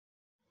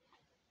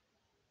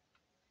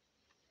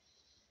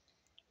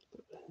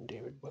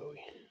David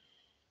Bowie.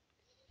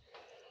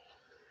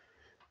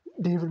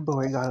 David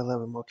Bowie, gotta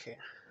love him, okay.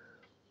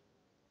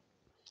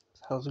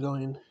 So how's it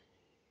going,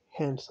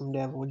 handsome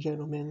devil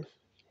gentlemen,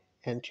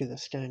 and to the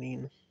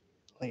stunning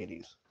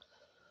ladies?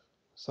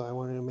 So I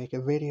wanted to make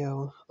a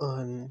video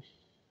on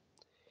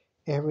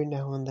every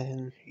now and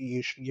then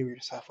you should give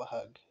yourself a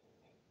hug.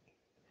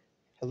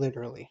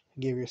 Literally,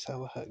 give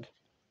yourself a hug.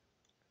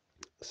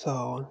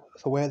 So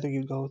whether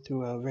you go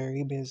through a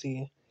very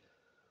busy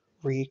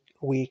week,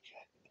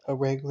 a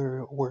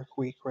regular work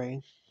week,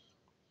 right?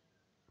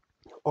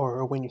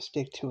 Or when you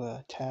stick to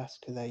a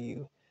task that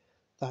you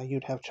thought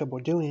you'd have trouble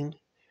doing,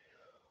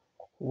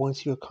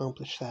 once you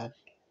accomplish that,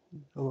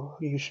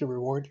 you should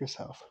reward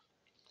yourself.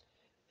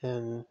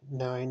 And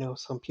now I know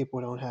some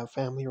people don't have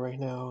family right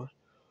now,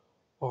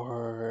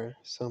 or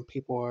some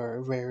people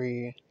are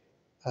very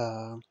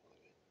uh,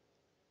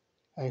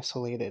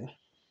 isolated.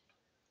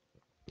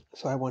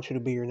 So I want you to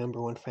be your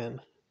number one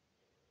fan.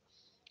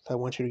 So I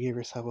want you to give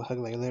yourself a hug,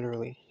 like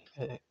literally.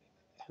 And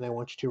I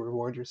want you to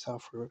reward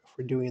yourself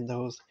for doing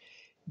those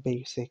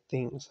basic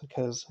things,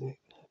 because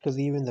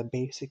even the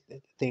basic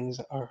things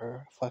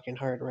are fucking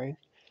hard, right?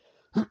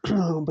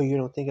 But you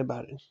don't think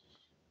about it.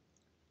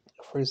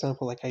 For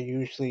example, like I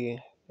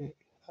usually,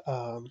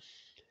 um,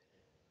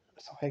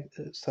 so I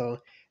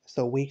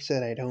so weeks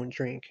that I don't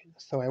drink,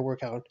 so I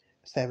work out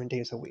 7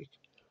 days a week,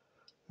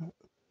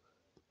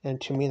 and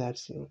to me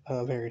that's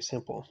very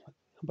simple.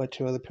 But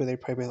to other people, they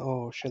probably be like,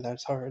 "Oh shit,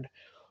 that's hard,"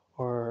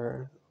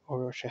 or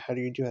shit, how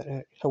do you do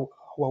it?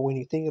 Well, when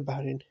you think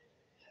about it,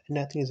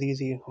 nothing is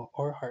easy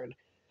or hard.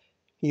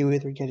 You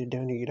either get it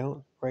done or you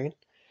don't, right?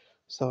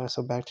 So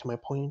back to my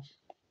point,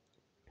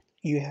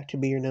 you have to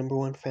be your number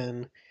one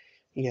fan.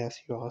 Yes,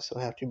 you also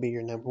have to be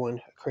your number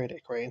one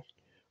critic, right?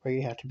 Or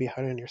you have to be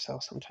hard on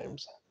yourself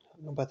sometimes.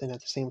 But then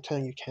at the same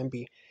time, you can't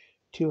be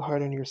too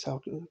hard on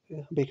yourself,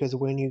 because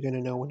when you're going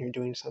to know when you're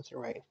doing something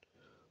right,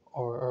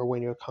 or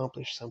when you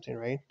accomplish something,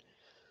 right?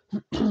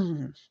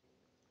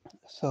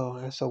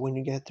 So when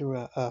you get through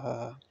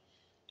a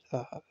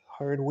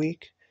hard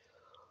week,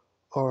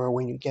 or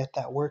when you get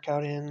that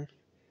workout in,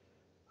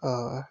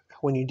 uh,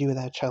 when you do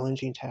that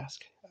challenging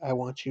task, I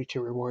want you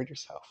to reward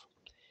yourself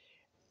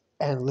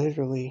and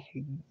literally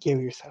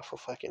give yourself a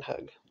fucking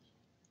hug.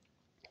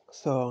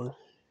 So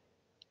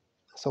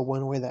so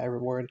one way that I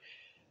reward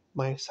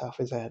myself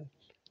is that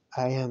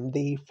I am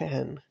the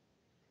fan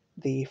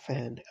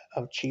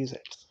of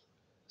Cheez-Its.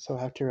 So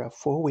after a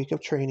full week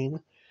of training,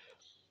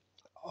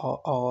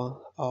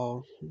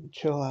 I'll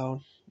chill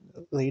out,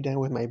 lay down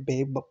with my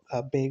big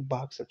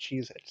box of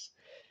Cheez-Its,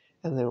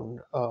 and then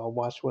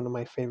watch one of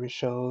my favorite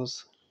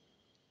shows,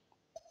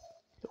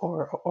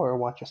 or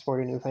watch a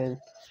sporting event.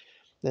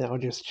 Then I'll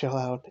just chill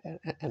out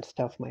and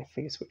stuff my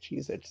face with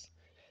Cheez-Its.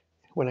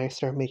 When I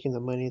start making the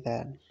money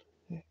that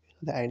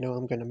I know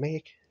I'm gonna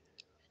make,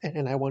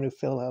 and I want to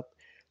fill up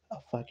a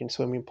fucking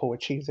swimming pool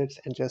with Cheez-Its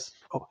and just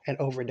and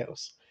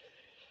overdose,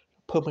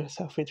 put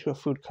myself into a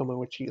food coma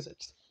with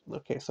Cheez-Its.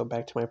 Okay, so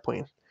back to my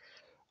point.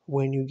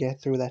 When you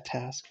get through that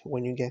task,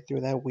 when you get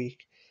through that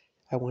week,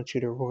 I want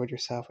you to reward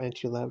yourself and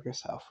to love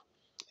yourself,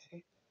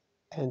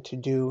 and to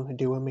do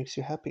what makes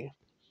you happy.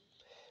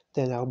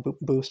 Then I'll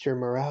boost your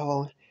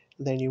morale.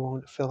 Then you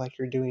won't feel like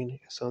you're doing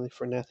something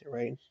for nothing,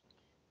 right?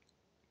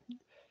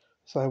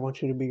 So I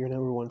want you to be your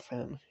number one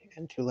fan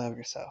and to love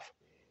yourself.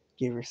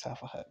 Give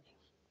yourself a hug.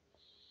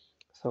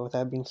 So with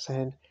that being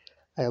said,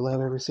 I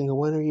love every single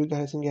one of you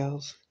guys and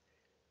gals.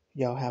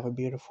 Y'all have a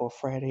beautiful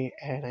Friday,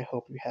 and I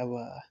hope you have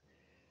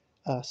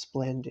a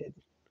splendid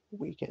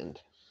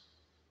weekend.